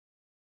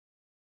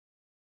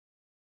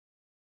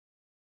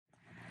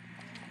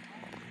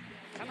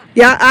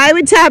Yeah, I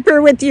would tap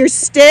her with your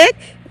stick.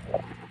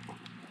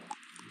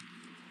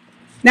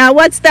 Now,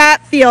 what's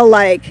that feel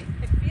like?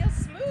 It feels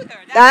smoother.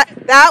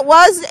 That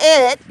was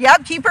it.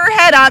 Yep, keep her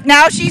head up.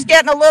 Now she's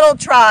getting a little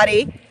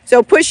trotty.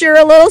 So push her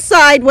a little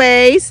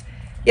sideways.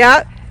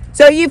 Yep.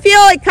 So you feel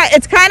like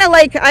it's kind of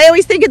like, I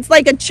always think it's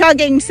like a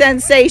chugging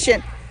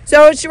sensation.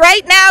 So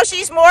right now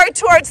she's more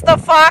towards the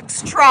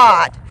fox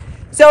trot.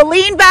 So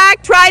lean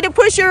back, try to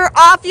push her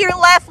off your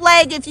left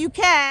leg if you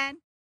can.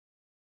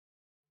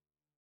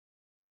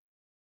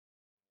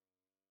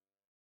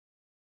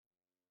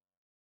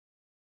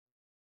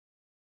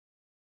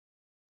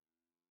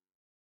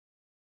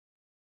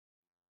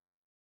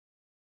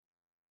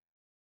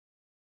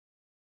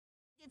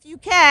 If you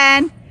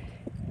can.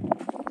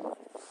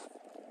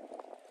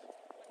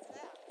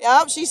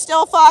 Yep, she's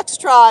still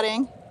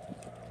foxtrotting.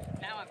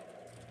 Now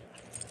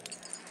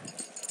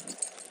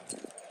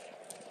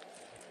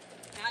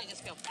I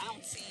just feel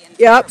bouncy. And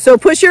Yep, so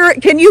push her,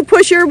 can you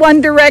push her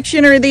one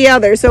direction or the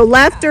other? So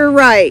left or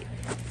right?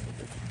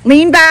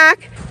 Lean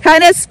back,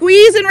 kind of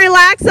squeeze and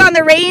relax on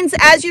the reins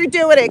as you're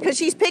doing it because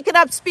she's picking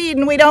up speed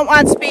and we don't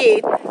want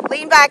speed.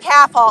 Lean back,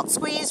 half halt,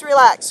 squeeze,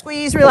 relax,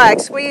 squeeze,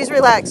 relax, squeeze,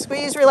 relax,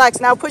 squeeze,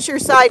 relax. Now push her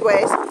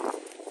sideways.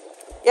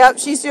 Yep,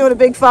 she's doing a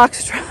big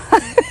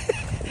foxtrot.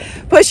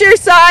 Push her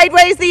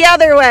sideways the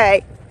other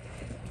way.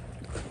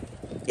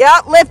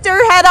 Yep, lift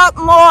her head up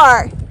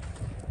more.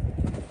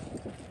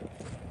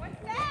 what's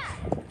that?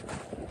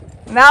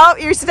 No,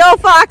 you're still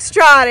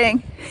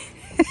foxtrotting.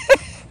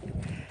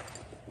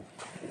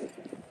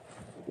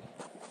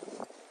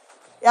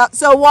 Yep,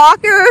 so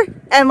walk her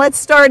and let's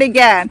start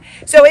again.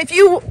 So if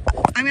you,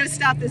 I'm going to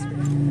stop this.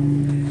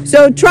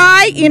 So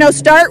try,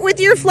 start with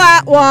your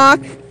flat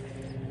walk.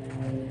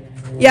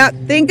 Yep,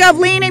 think of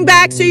leaning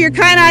back so you're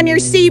kind of on your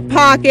seat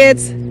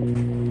pockets.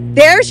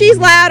 There she's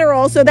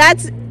lateral, so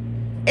that's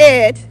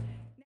it.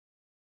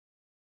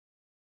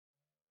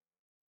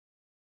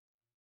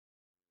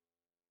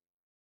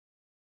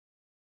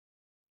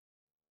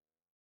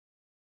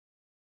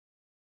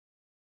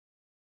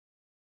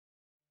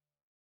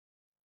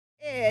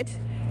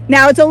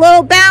 Now it's a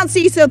little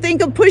bouncy, so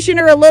think of pushing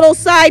her a little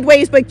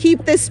sideways, but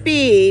keep the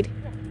speed.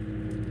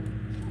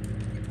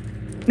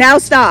 Now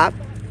stop.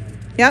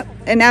 Yep,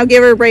 and now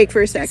give her a break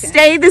for a second.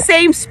 Stay the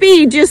same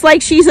speed, just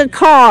like she's a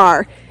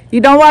car.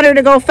 You don't want her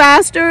to go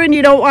faster and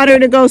you don't want her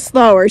to go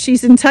slower.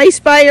 She's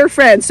enticed by her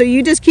friends, so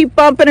you just keep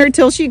bumping her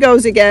till she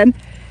goes again.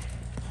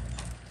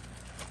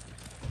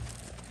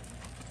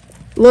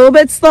 A little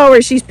bit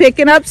slower, she's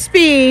picking up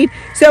speed.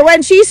 So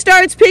when she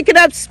starts picking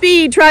up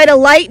speed, try to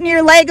lighten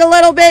your leg a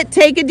little bit,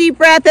 take a deep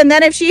breath, and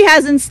then if she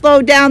hasn't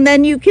slowed down,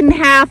 then you can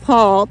half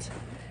halt.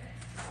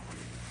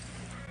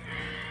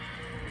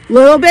 A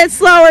little bit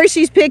slower,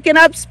 she's picking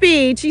up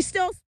speed. She's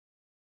still...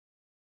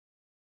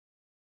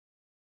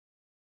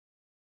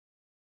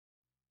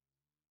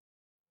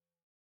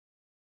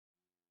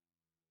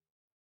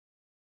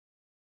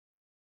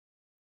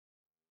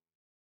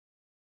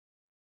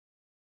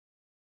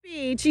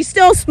 She's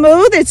still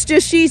smooth, it's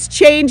just she's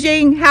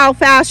changing how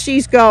fast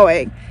she's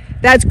going.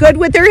 That's good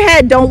with her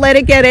head, don't let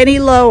it get any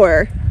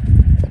lower.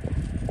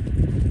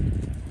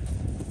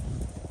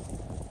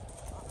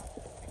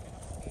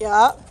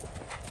 Yeah.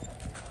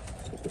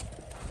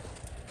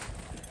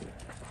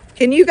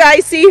 Can you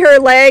guys see her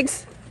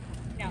legs?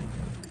 No.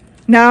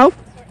 No?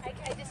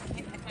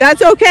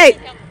 That's okay.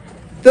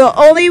 The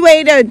only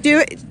way to do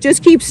it,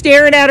 just keep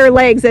staring at her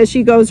legs as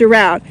she goes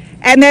around.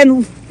 And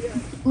then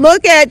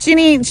look at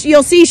Janine,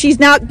 you'll see she's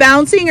not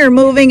bouncing or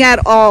moving at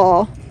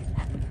all.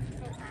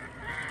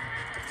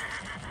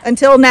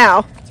 Until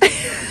now.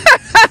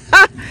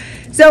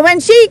 So when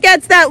she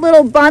gets that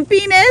little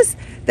bumpiness,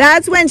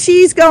 that's when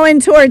she's going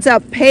towards a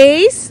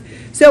pace.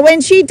 So when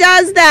she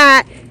does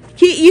that,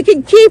 you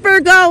can keep her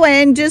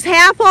going, just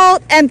half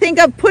halt and think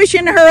of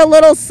pushing her a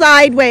little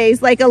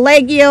sideways, like a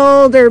leg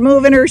yield or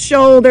moving her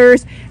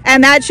shoulders,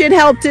 and that should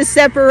help to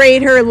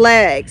separate her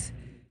legs.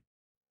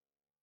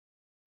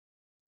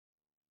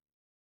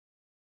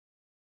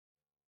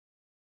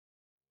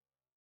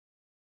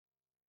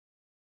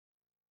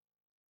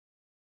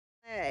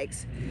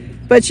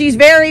 But she's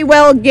very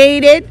well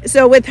gated,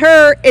 so with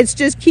her it's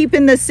just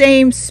keeping the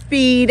same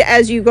speed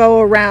as you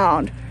go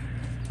around.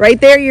 Right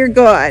there you're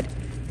good.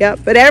 Yep,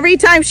 but every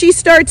time she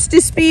starts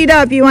to speed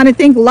up, you want to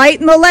think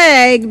lighten the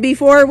leg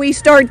before we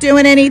start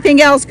doing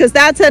anything else, because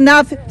that's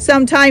enough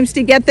sometimes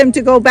to get them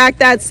to go back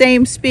that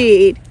same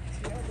speed.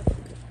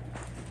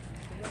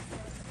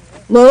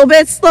 A little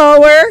bit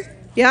slower.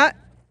 Yeah.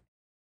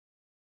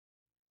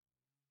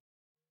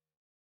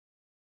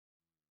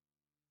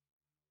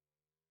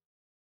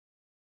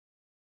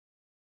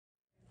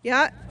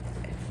 Yeah.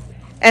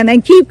 And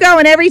then keep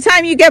going. Every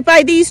time you get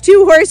by these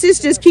two horses,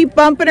 just keep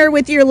bumping her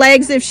with your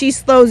legs if she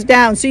slows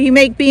down. So you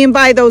make being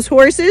by those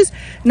horses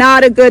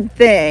not a good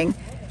thing.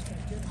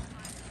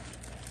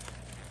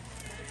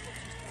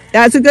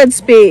 That's a good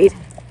speed.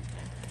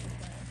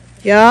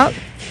 Yep.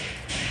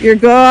 You're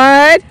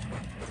good.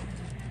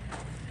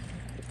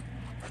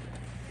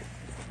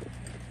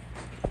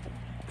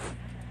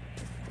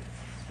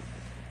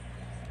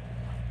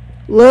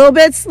 A little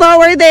bit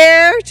slower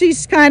there.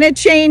 She's kind of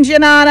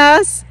changing on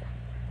us.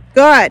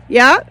 Good.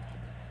 Yep.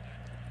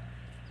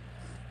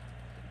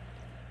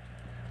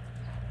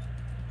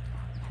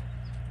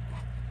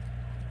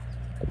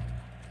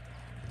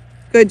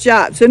 Good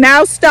job. So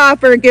now stop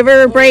her. Give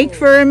her a break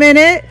for a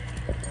minute.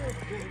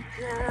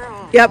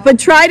 Yep, but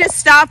try to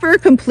stop her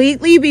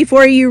completely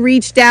before you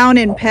reach down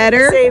and pet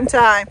her. Same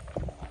time.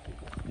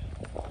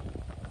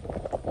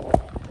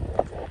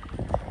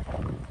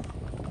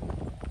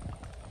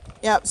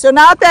 Yep, so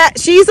not that,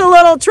 she's a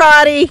little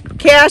trotty.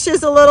 Cash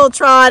is a little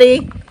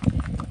trotty.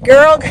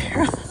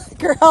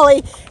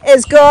 Girly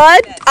is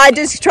good. I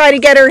just try to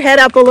get her head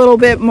up a little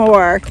bit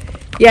more.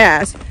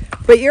 Yes,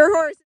 but your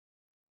horse.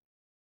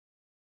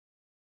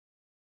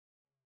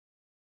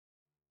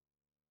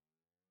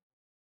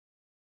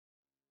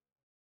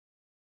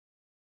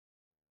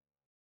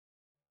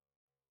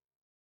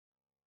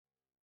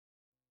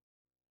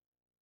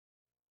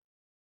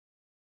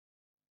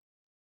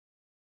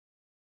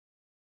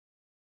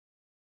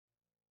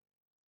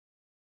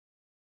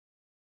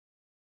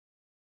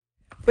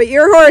 But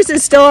your horse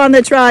is still on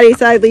the trotty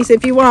side, Lisa,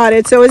 if you want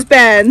it. So is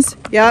Ben's.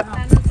 Yep.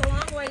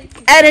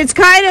 And it's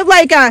kind of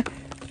like a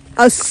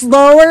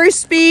slower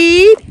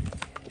speed.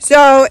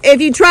 So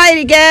if you try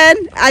it again,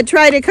 I'd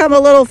try to come a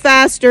little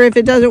faster if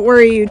it doesn't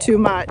worry you too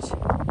much.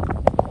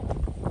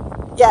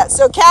 Yeah,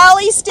 so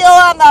Callie's still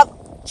on the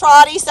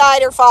trotty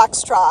side or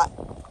foxtrot.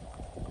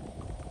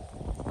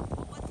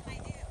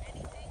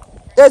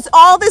 There's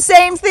all the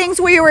same things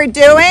we were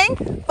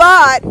doing,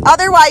 but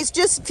otherwise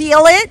just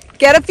feel it.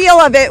 Get a feel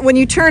of it. When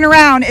you turn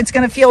around, it's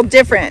going to feel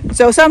different.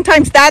 So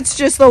sometimes that's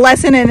just the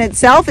lesson in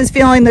itself, is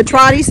feeling the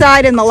trotty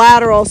side and the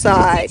lateral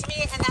side.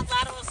 And that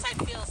lateral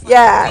side feels like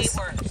Yes.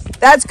 way worse.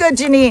 That's good,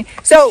 Janine.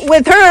 So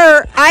with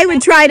her, I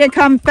would try to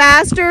come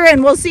faster,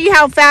 and we'll see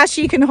how fast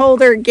she can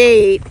hold her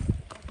gait.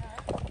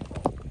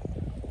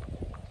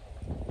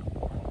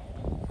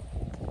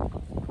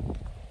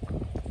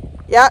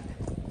 Yep.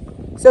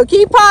 So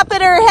keep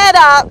popping her head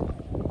up.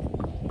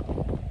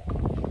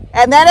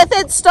 And then if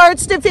it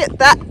starts to fit,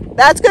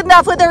 that's good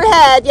enough with her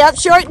head. Yep,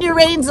 shorten your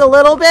reins a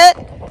little bit.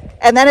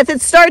 And then if it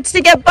starts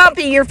to get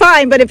bumpy, you're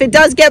fine. But if it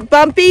does get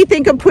bumpy,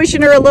 think of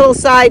pushing her a little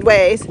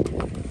sideways.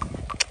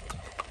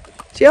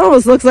 She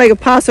almost looks like a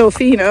Paso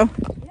Fino.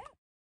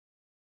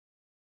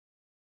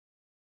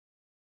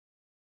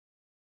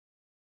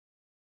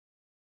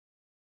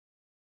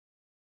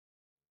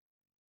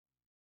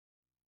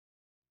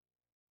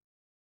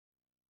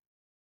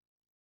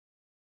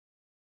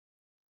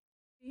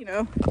 You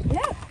know.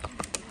 Yeah.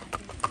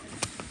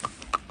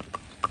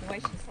 The way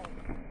she's holding.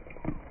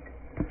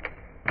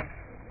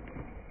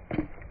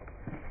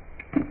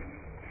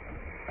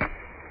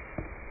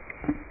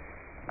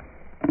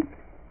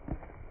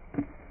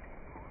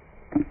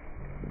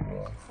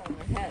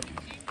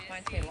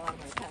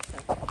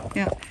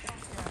 Yeah.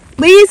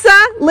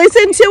 Lisa,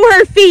 listen to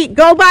her feet.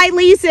 Go by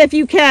Lisa if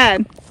you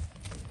can.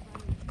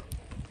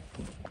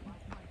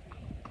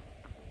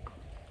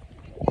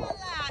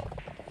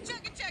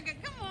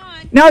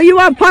 No, you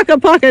want pucka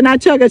pucka,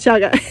 not chugga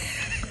chugga.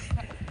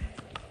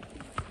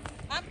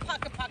 I'm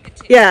pucka pucka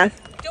too. Yeah.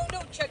 Don't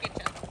chugga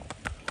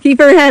chugga. Keep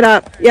her head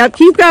up. Yep,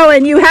 keep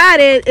going. You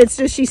had it. It's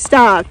just she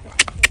stopped.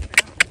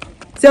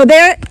 So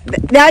there,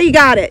 now you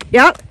got it.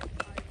 Yep.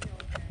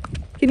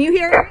 Can you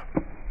hear it?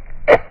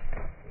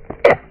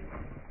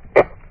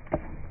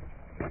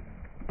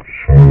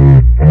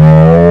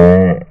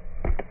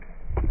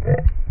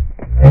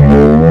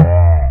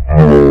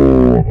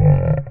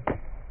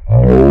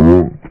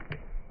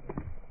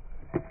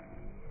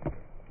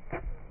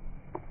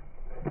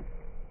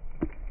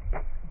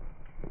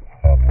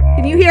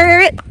 Can you hear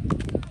it?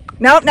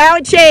 Nope, now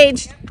it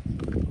changed.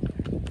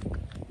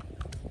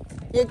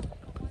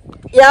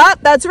 Yep,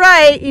 that's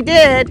right, you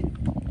did.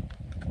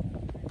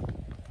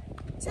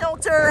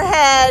 Tilt her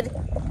head,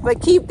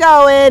 but keep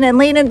going and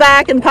leaning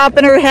back and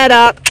popping her head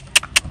up.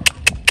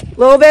 A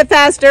little bit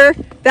faster.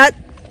 That's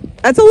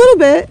a little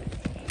bit.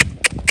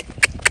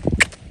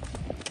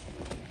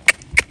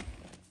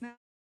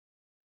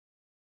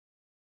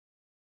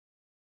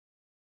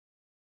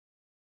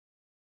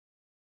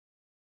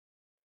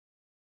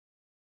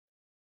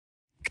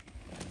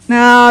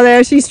 No,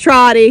 there, she's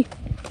trotty.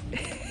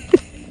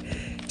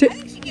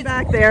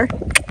 Back there.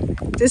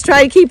 Just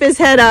try to keep his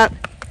head up.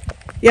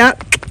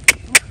 Yep.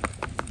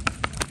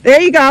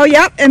 There you go.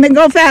 Yep. And then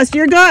go fast.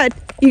 You're good.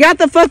 You got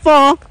the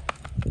football.